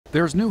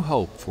There's new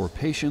hope for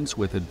patients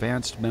with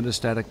advanced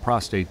metastatic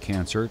prostate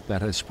cancer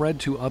that has spread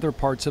to other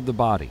parts of the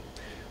body.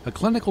 A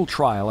clinical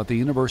trial at the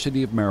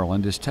University of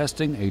Maryland is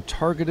testing a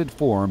targeted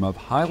form of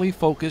highly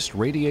focused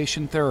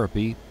radiation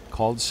therapy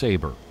called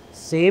SABR.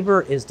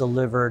 SABR is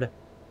delivered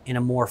in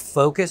a more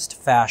focused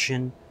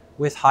fashion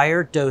with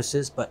higher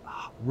doses, but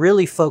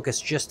really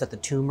focused just at the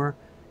tumor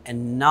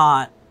and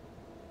not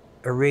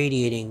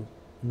irradiating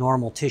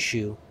normal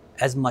tissue,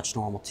 as much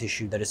normal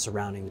tissue that is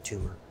surrounding the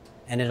tumor.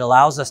 And it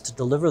allows us to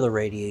deliver the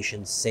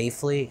radiation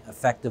safely,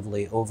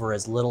 effectively, over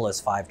as little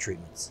as 5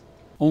 treatments.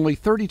 Only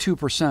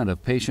 32%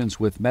 of patients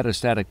with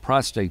metastatic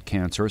prostate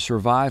cancer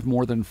survive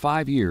more than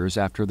 5 years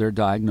after their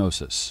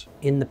diagnosis.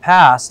 In the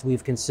past,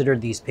 we've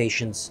considered these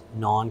patients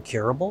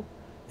non-curable,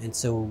 and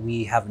so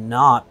we have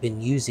not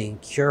been using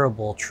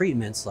curable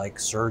treatments like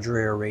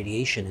surgery or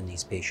radiation in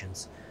these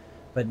patients.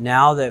 But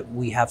now that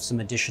we have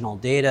some additional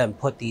data and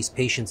put these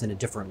patients in a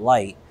different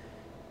light,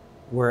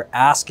 we're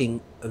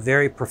asking a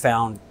very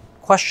profound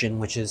question,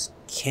 which is,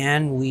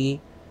 can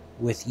we,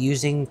 with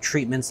using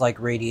treatments like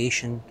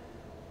radiation,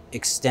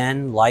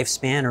 extend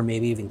lifespan or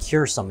maybe even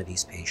cure some of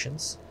these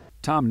patients?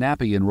 Tom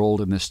Nappy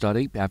enrolled in this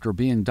study after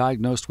being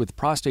diagnosed with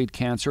prostate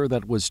cancer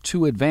that was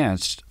too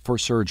advanced for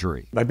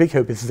surgery. My big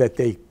hope is that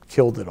they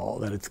killed it all,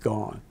 that it's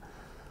gone.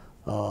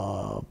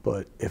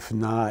 But if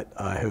not,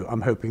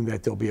 I'm hoping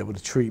that they'll be able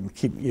to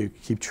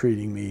keep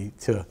treating me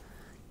to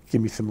give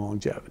me some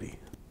longevity.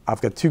 I've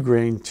got 2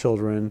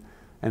 grandchildren,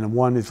 and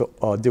one is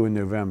due in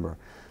November.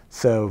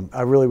 So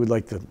I really would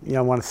like to,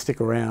 I want to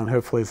stick around,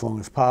 hopefully as long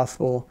as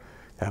possible,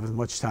 have as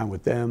much time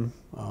with them.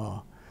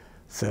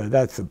 So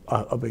that's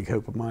a big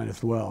hope of mine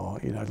as well.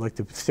 I'd like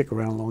to stick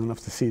around long enough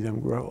to see them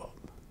grow up.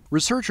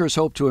 Researchers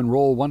hope to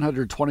enroll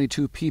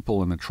 122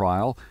 people in the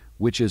trial,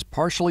 which is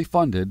partially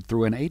funded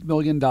through an $8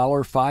 million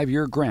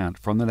 5-year grant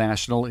from the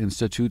National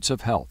Institutes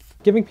of Health.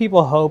 Giving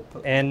people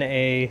hope in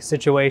a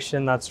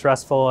situation that's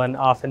stressful and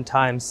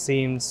oftentimes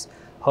seems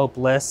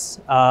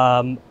hopeless,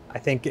 I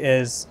think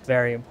is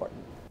very important.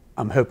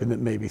 I'm hoping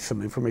that maybe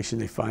some information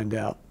they find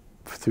out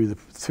through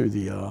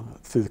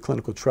the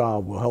clinical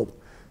trial will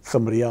help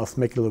somebody else,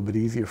 make it a little bit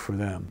easier for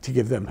them, to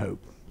give them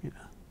hope.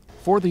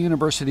 For the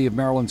University of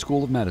Maryland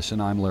School of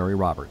Medicine, I'm Larry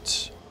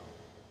Roberts.